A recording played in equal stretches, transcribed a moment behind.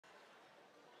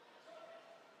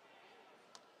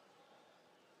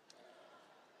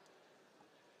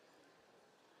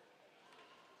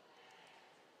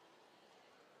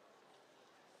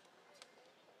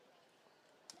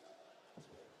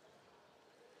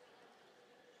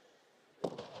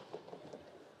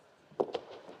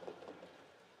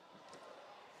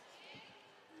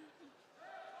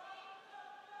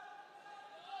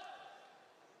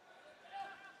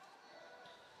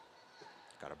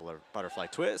Got a butterfly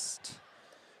twist.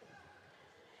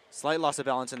 Slight loss of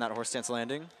balance in that horse stance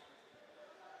landing.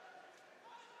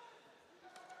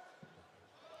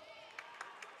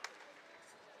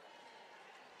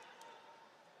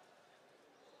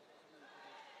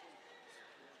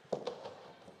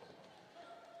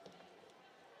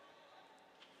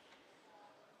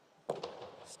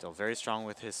 Still very strong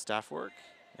with his staff work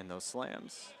and those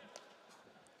slams.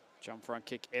 Jump front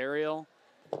kick Ariel.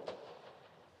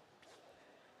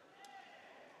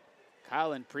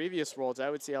 Kyle, in previous worlds, I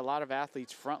would see a lot of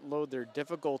athletes front load their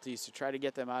difficulties to try to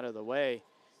get them out of the way.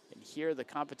 And here the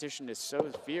competition is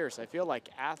so fierce. I feel like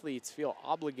athletes feel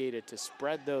obligated to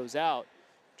spread those out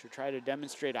to try to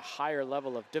demonstrate a higher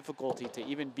level of difficulty to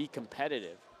even be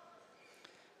competitive.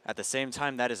 At the same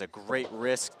time, that is a great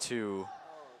risk to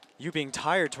you being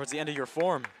tired towards the end of your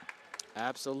form.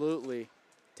 Absolutely.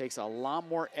 Takes a lot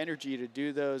more energy to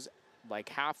do those like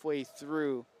halfway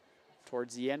through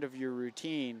towards the end of your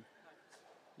routine.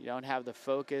 You don't have the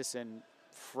focus and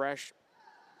fresh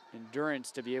endurance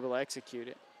to be able to execute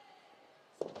it.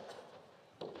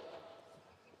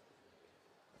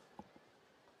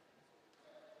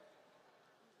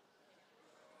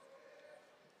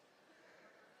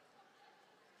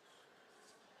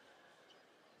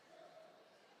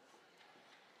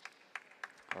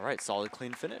 All right, solid,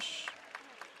 clean finish.